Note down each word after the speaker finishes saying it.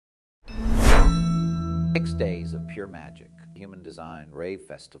6 days of pure magic, Human Design Rave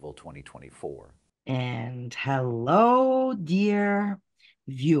Festival 2024. And hello, dear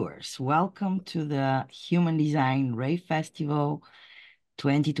viewers. Welcome to the Human Design Rave Festival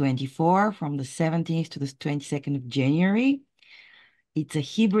 2024 from the 17th to the 22nd of January. It's a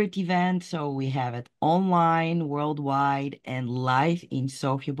hybrid event, so we have it online, worldwide, and live in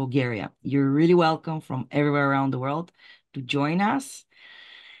Sofia, Bulgaria. You're really welcome from everywhere around the world to join us.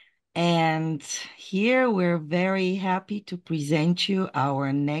 And here we're very happy to present you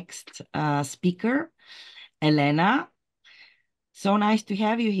our next speaker, Elena. So nice to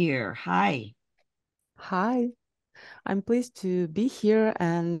have you here. Hi. Hi, I'm pleased to be here.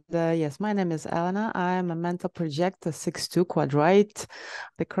 And yes, my name is Elena. I'm a mental projector 6-2 quadrate,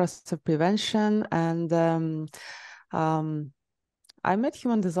 the cross of prevention. And I met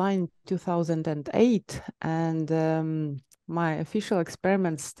human design in 2008. And my official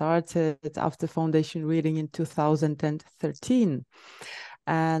experiment started after foundation reading in 2013.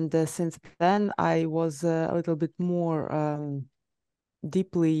 And since then, I was a little bit more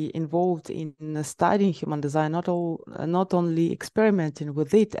deeply involved in studying human design, not only experimenting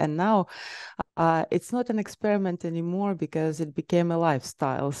with it. And now it's not an experiment anymore because it became a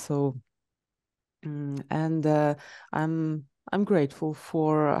lifestyle. So, and I'm grateful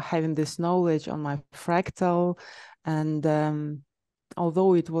for having this knowledge on my fractal. And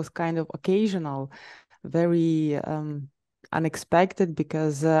although it was kind of occasional, very unexpected,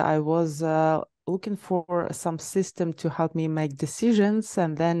 because I was looking for some system to help me make decisions.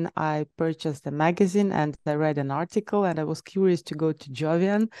 And then I purchased a magazine and I read an article, and I was curious to go to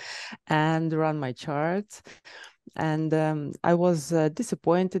Jovian and run my charts. And I was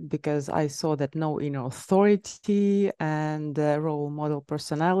disappointed because I saw that no inner authority and role model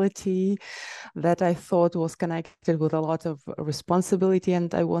personality that I thought was connected with a lot of responsibility,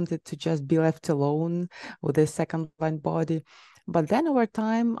 and I wanted to just be left alone with a second line body. But then over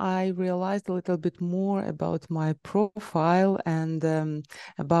time, I realized a little bit more about my profile and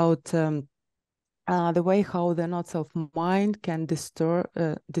about the way how the not self mind can distort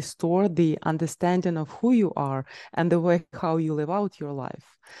the understanding of who you are and the way how you live out your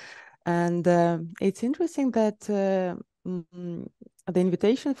life. And it's interesting that the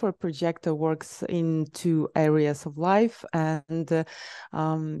invitation for a projector works in two areas of life. And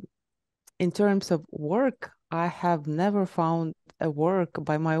in terms of work, I have never found a work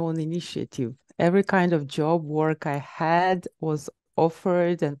by my own initiative. Every kind of job work I had was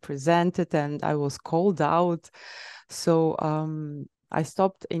offered and presented, and I was called out. So I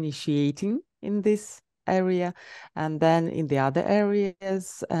stopped initiating in this area and then in the other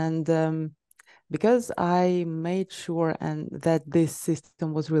areas. And because I made sure and that this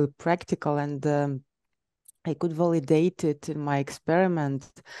system was really practical, and I could validate it in my experiment,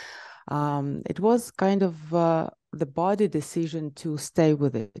 it was kind of the body decision to stay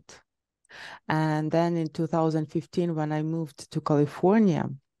with it. And then in 2015, when I moved to California,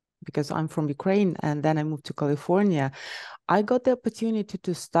 because I'm from Ukraine, and then I moved to California, I got the opportunity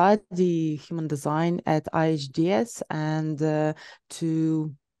to study human design at IHDS and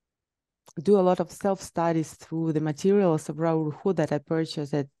to do a lot of self-studies through the materials of Raoul Hu that I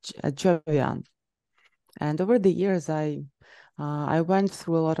purchased at Jovian. And over the years, I went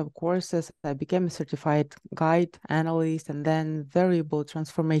through a lot of courses. I became a certified guide, analyst, and then variable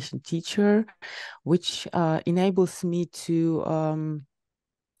transformation teacher, which enables me to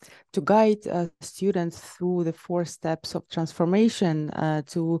guide students through the 4 steps of transformation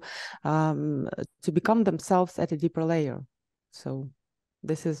to become themselves at a deeper layer. So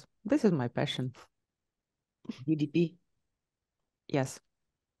this is my passion. DDP. Yes.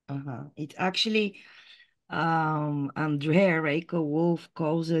 It's actually Andrea Reiko Wolf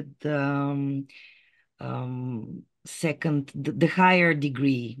calls it second, the higher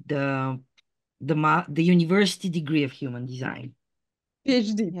degree, the university degree of human design.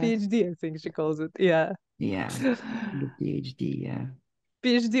 PhD, Yeah. PhD, I think she calls it. Yeah. Yeah. The PhD, yeah.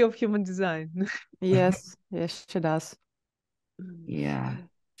 PhD of human design. Yes, yes, she does. Yeah.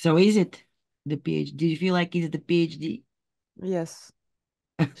 So is it the PhD? Do you feel like it's the PhD? Yes.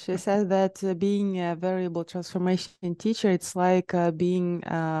 She says that being a variable transformation teacher, it's like being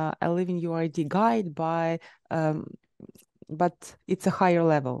a living URD guide but it's a higher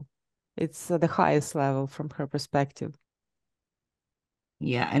level. It's the highest level from her perspective.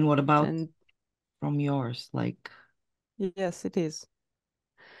 Yeah. And what about And from yours? Like, yes, it is.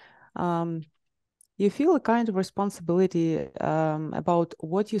 You feel a kind of responsibility about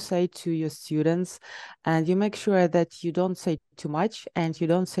what you say to your students, and you make sure that you don't say too much and you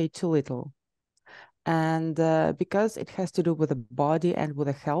don't say too little. And because it has to do with the body and with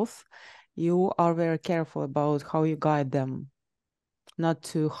the health, you are very careful about how you guide them, not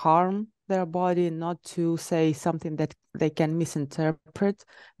to harm their body, not to say something that they can misinterpret,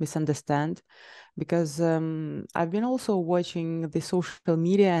 misunderstand. Because I've been also watching the social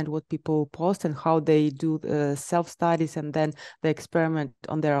media and what people post and how they do self-studies, and then they experiment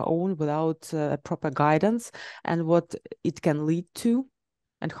on their own without proper guidance, and what it can lead to,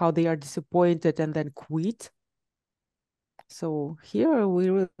 and how they are disappointed and then quit. So here we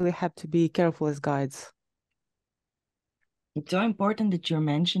really have to be careful as guides. It's so important that you're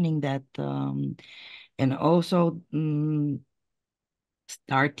mentioning that, and also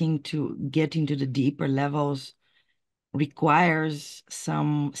starting to get into the deeper levels requires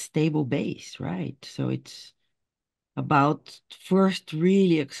some stable base, right? So it's about first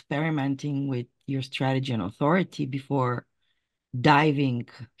really experimenting with your strategy and authority before diving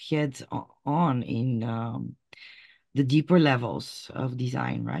heads on in the deeper levels of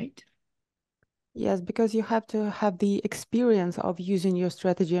design, right? Yes, because you have to have the experience of using your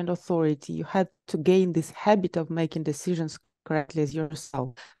strategy and authority. You have to gain this habit of making decisions correctly as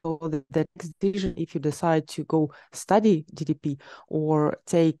yourself. So the next decision, if you decide to go study DDP or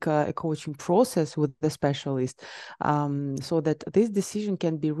take a coaching process with the specialist, so that this decision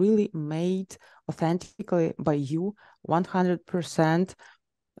can be really made authentically by you, 100%,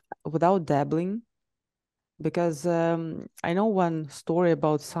 without dabbling. Because I know one story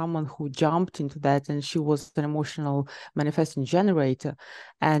about someone who jumped into that, and she was an emotional manifesting generator,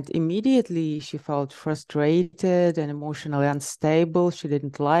 and immediately she felt frustrated and emotionally unstable. She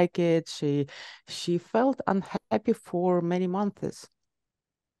didn't like it. She felt unhappy for many months.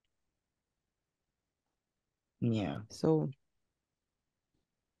 Yeah. So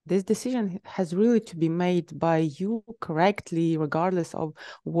this decision has really to be made by you correctly, regardless of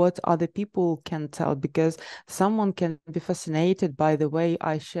what other people can tell, because someone can be fascinated by the way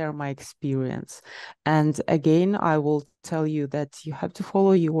I share my experience. And again, I will tell you that you have to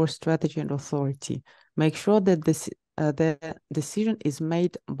follow your strategy and authority. Make sure that the decision is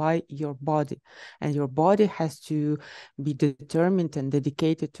made by your body, and your body has to be determined and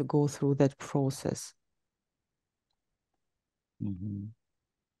dedicated to go through that process. Mm-hmm.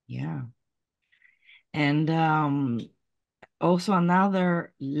 Yeah. And also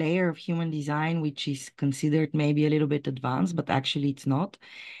another layer of human design, which is considered maybe a little bit advanced, but actually it's not.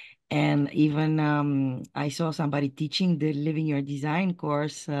 And even I saw somebody teaching the Living Your Design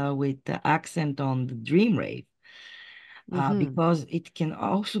course with the accent on the Dream Rave. Because it can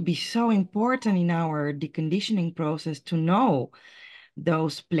also be so important in our deconditioning process to know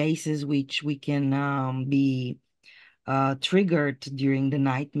those places which we can be triggered during the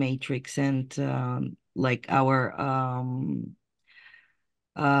night matrix, and like our um,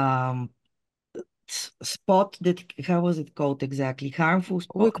 spot that, how was it called exactly? Harmful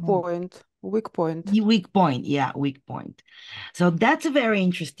spot? Weak point. Weak point. Weak point, yeah, weak point. So that's a very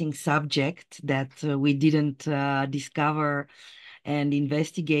interesting subject that we didn't discover and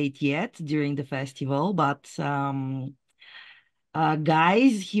investigate yet during the festival, but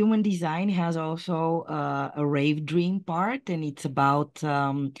guys, human design has also a rave dream part, and it's about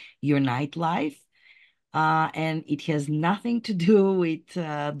your nightlife. And it has nothing to do with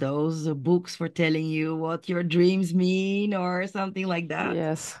those books for telling you what your dreams mean or something like that.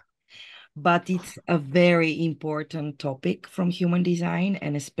 Yes. But it's a very important topic from human design,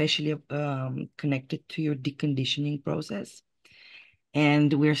 and especially connected to your deconditioning process.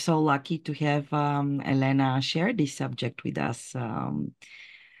 And we're so lucky to have Elena share this subject with us,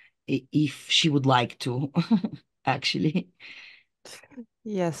 if she would like to, actually.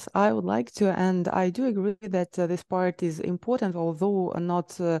 Yes, I would like to, and I do agree that this part is important, although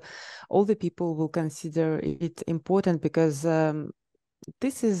not all the people will consider it important, because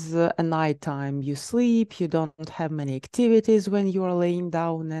this is a night time. You sleep, you don't have many activities when you are laying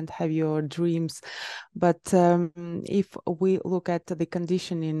down and have your dreams. But if we look at the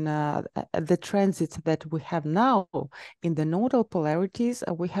conditioning, the transits that we have now in the nodal polarities,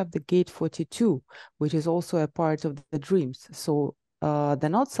 we have the gate 42, which is also a part of the dreams. So the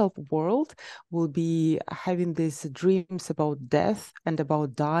not self world will be having these dreams about death and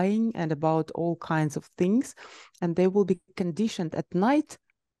about dying and about all kinds of things, and they will be conditioned at night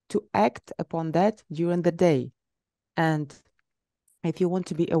to act upon that during the day. And if you want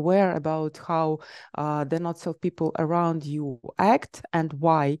to be aware about how the not self people around you act and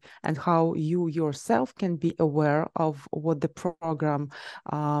why, and how you yourself can be aware of what the program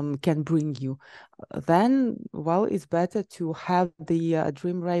can bring you, then, well, it's better to have the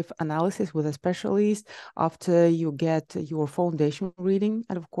Dream Rave analysis with a specialist after you get your foundation reading.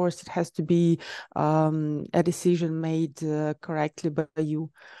 And of course, it has to be a decision made correctly by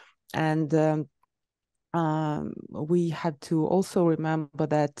you. And we had to also remember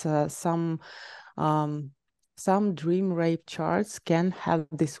that some Dream Rave charts can have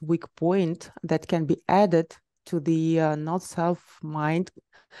this weak point that can be added to the not self mind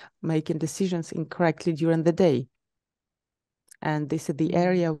making decisions incorrectly during the day. And this is the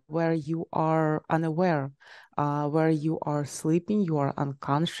area where you are unaware, where you are sleeping, you are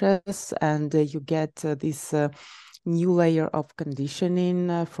unconscious, and you get this new layer of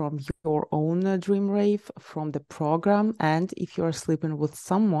conditioning from your own dream rave, from the program. And if you are sleeping with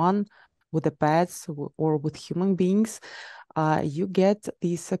someone, with the pets or with human beings, you get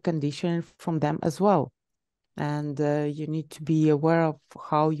this conditioning from them as well. And you need to be aware of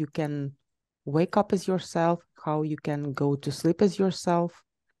how you can wake up as yourself, how you can go to sleep as yourself,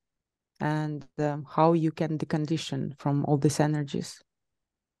 and how you can decondition from all these energies.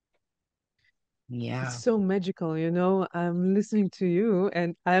 Yeah. It's so magical, you know. I'm listening to you,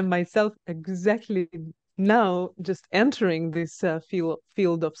 and I am myself exactly now just entering this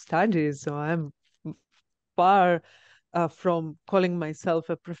field of studies. So I'm far from calling myself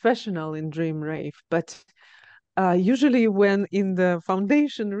a professional in Dream Rave, but usually when in the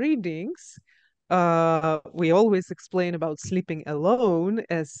foundation readings, we always explain about sleeping alone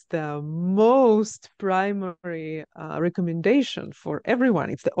as the most primary recommendation for everyone.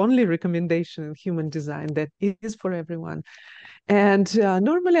 It's the only recommendation in human design that is for everyone. And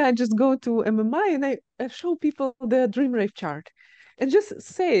normally I just go to MMI and I show people the Dream Rave chart and just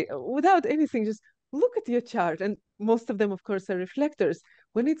say, without anything, just look at your chart. And most of them, of course, are reflectors.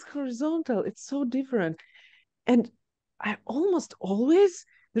 When it's horizontal, it's so different. And I almost always,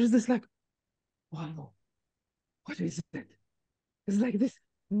 there's this like, wow, what is it? It's like this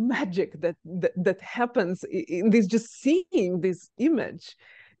magic that happens in this, just seeing this image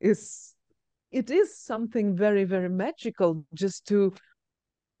is, it is something very, very magical just to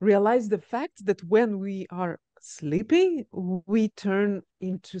realize the fact that when we are sleeping, we turn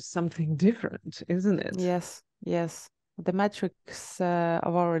into something different, isn't it? Yes, yes. The matrix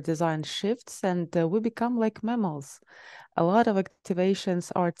of our design shifts and we become like mammals. A lot of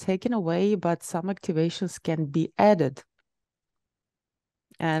activations are taken away, but some activations can be added.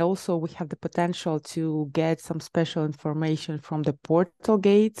 And also we have the potential to get some special information from the portal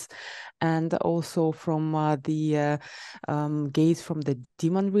gates and also from the gates from the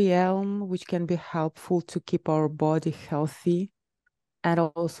demon realm, which can be helpful to keep our body healthy. And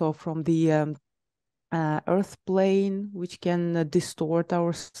also from the earth plane, which can distort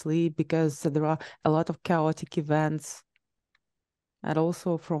our sleep because there are a lot of chaotic events. And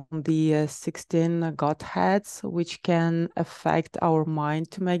also from the 16 godheads, which can affect our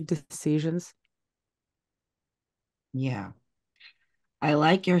mind to make decisions. Yeah. I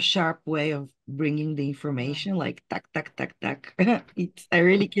like your sharp way of bringing the information, like tack, tack, tack, tack. I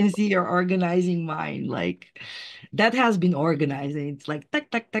really can see your organizing mind. Like that has been organized, and it's like tack,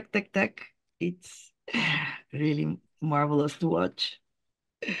 tack, tack, tack, tack. It's really marvelous to watch.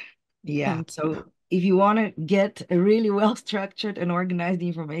 Yeah. Thank you. So if you want to get a really well structured and organized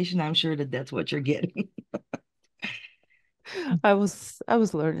information, I'm sure that that's what you're getting. I was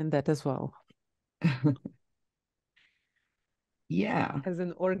learning that as well. Yeah. As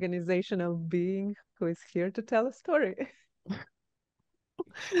an organizational being who is here to tell a story.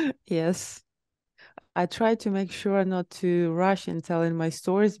 Yes. I try to make sure not to rush in telling my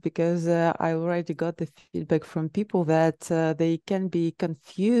stories because I already got the feedback from people that they can be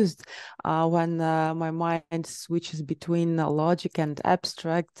confused when my mind switches between logic and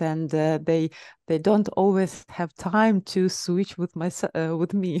abstract, and they don't always have time to switch with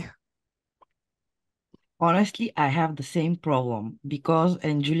with me. Honestly, I have the same problem because,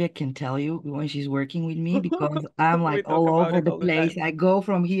 and Julia can tell you when she's working with me, because I'm We like talk all about over it the all the place. time. I go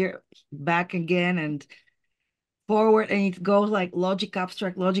from here back again and forward, and it goes like logic,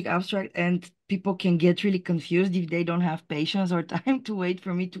 abstract, and people can get really confused if they don't have patience or time to wait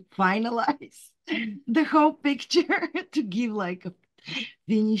for me to finalize the whole picture to give like a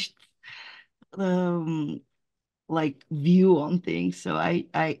finished like view on things. So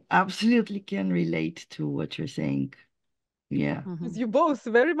I absolutely can relate to what you're saying. Yeah. Because you both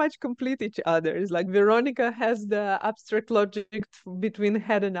very much complete each other. It's like Veronica has the abstract logic between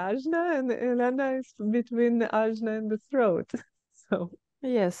head and ajna, and Elena is between ajna and the throat. So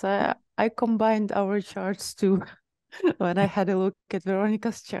Yes, I combined our charts too when I had a look at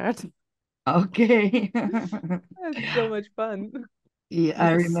Veronica's chart. Okay. it's so much fun. Yeah,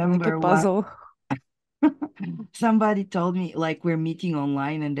 I Yes, like a remember what puzzle. somebody told me, like we're meeting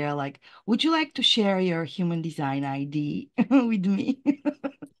online and they're like, would you like to share your human design ID with me?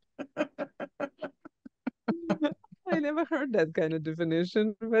 I never heard that kind of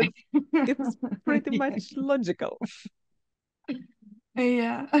definition, but it's pretty much logical.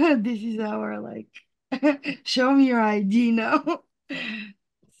 Yeah, this is our like, show me your ID now,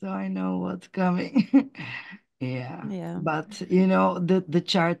 so I know what's coming. Yeah, Yeah. but the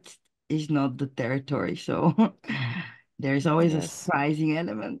chart is not the territory, so there's always a Yes. surprising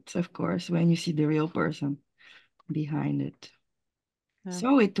element, of course, when you see the real person behind it. Yeah.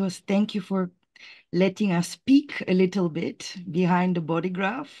 So thank you for letting us speak a little bit behind the body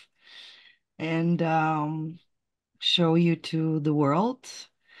graph and show you to the world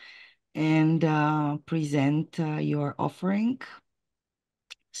and present your offering.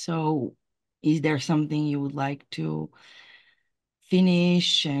 So, is there something you would like to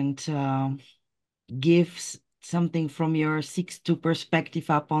finish and give something from your 6-2 perspective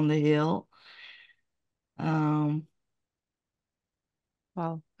up on the hill? Um,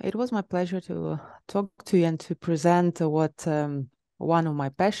 Well, it was my pleasure to talk to you and to present what one of my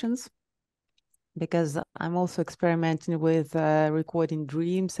passions, because I'm also experimenting with recording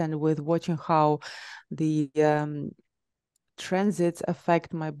dreams and with watching how the transits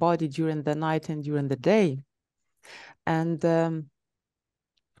affect my body during the night and during the day. And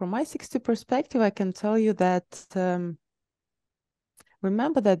from my 6-2 perspective, I can tell you that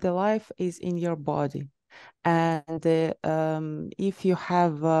remember that the life is in your body. And if you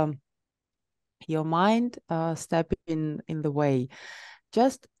have your mind step in the way,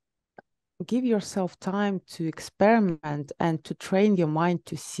 just give yourself time to experiment and to train your mind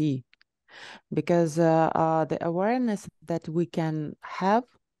to see, because the awareness that we can have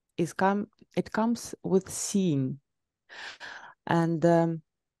it comes with seeing. And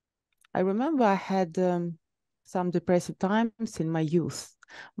I remember I had some depressive times in my youth,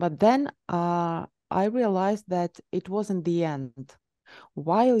 but then I realized that it wasn't the end.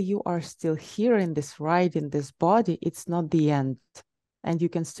 While you are still here in this ride, in this body, it's not the end. And you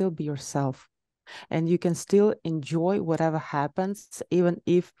can still be yourself. And you can still enjoy whatever happens, even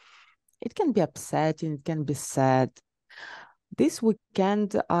if it can be upsetting, it can be sad. This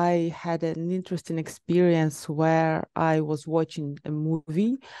weekend, I had an interesting experience where I was watching a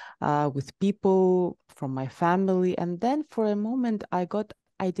movie with people from my family. And then for a moment, I got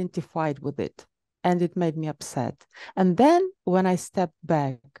identified with it and it made me upset. And then when I stepped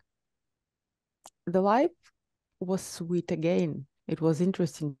back, the life was sweet again. It was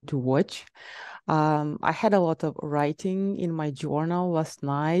interesting to watch. I had a lot of writing in my journal last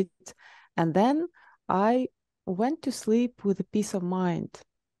night, and then I went to sleep with a peace of mind.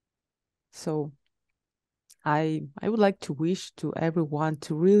 So I would like to wish to everyone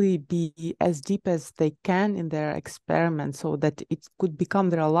to really be as deep as they can in their experiment so that it could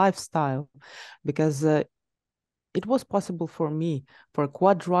become their lifestyle, because it was possible for me, for a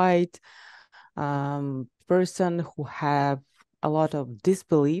quadrite person who have a lot of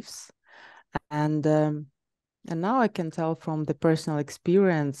disbeliefs, and now I can tell from the personal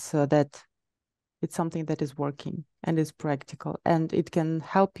experience that it's something that is working and is practical, and it can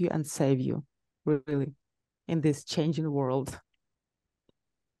help you and save you, really, in this changing world.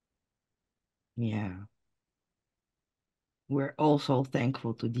 yeah, we're also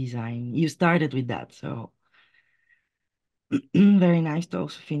thankful to design. You started with that, so very nice to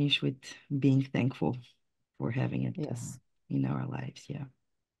also finish with being thankful for having it Yes. in our lives. Yeah.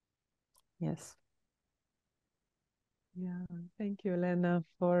 Yes. Yeah, thank you, Elena,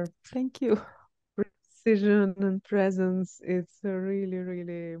 for Thank you. precision and presence. It's really,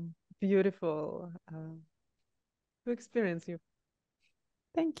 really beautiful to experience you.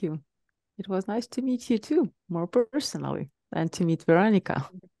 Thank you. It was nice to meet you too, more personally, and to meet Veronica.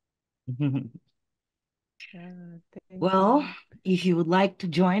 Yeah, thank Well, you. if you would like to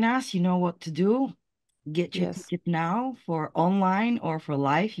join us, you know what to do. Get your Yes. ticket now for online or for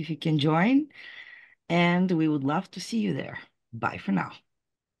live if you can join. And we would love to see you there. Bye for now.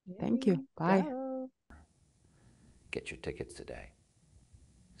 Thank you. Yay, Bye. ciao. Get your tickets today.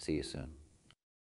 See you soon.